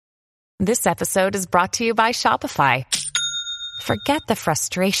This episode is brought to you by Shopify. Forget the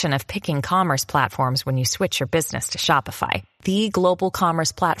frustration of picking commerce platforms when you switch your business to Shopify, the global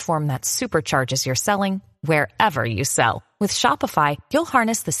commerce platform that supercharges your selling wherever you sell. With Shopify, you'll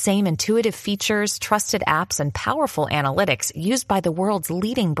harness the same intuitive features, trusted apps, and powerful analytics used by the world's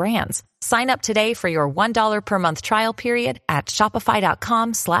leading brands. Sign up today for your $1 per month trial period at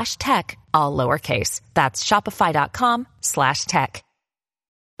shopify.com/tech, all lowercase. That's shopify.com/tech.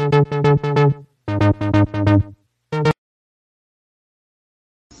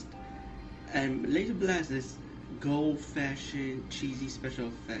 Laser Blast is gold fashion, cheesy special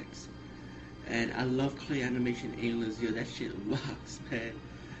effects. And I love clay animation aliens. Yo, that shit rocks, man.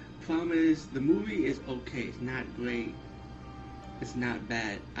 Problem is, the movie is okay. It's not great. It's not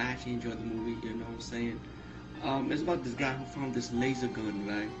bad. I actually enjoyed the movie, you know what I'm saying? It's about this guy who found this laser gun,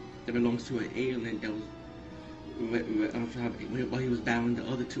 right? That belongs to an alien that was while he was battling the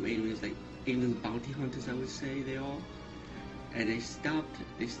other two aliens, like alien bounty hunters, I would say they are. And they stopped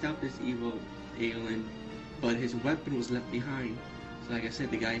this evil alien, but his weapon was left behind. So like I said,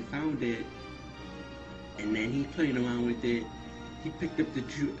 the guy found it, and then he playing around with it. He picked up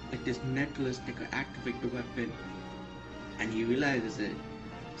this necklace that could activate the weapon, and he realizes it.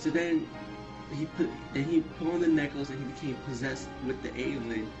 So then he put on the necklace, and he became possessed with the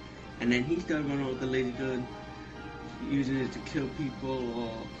alien. And then he started running with the laser gun, using it to kill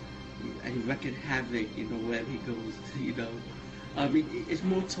people and wreaking havoc, you know, wherever he goes, you know. I mean, it's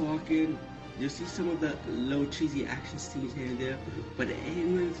more talking. You'll see some of the low cheesy action scenes here and there, but the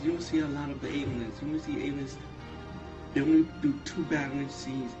aliens, you don't see a lot of the aliens. You only see aliens, they only do 2 battling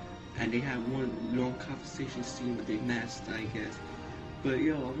scenes, and they have one long conversation scene with their master, I guess. But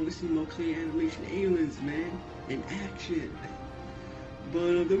yo, I want to see more clear animation aliens, man, in action.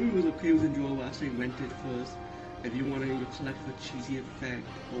 But the movie was okay, it was enjoyable. I say rent it first. If you want to collect for cheesy effect,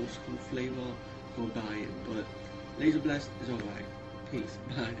 old school flavor, go buy it. But Laser Blast is alright. Peace.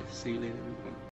 Bye. See you later, everyone.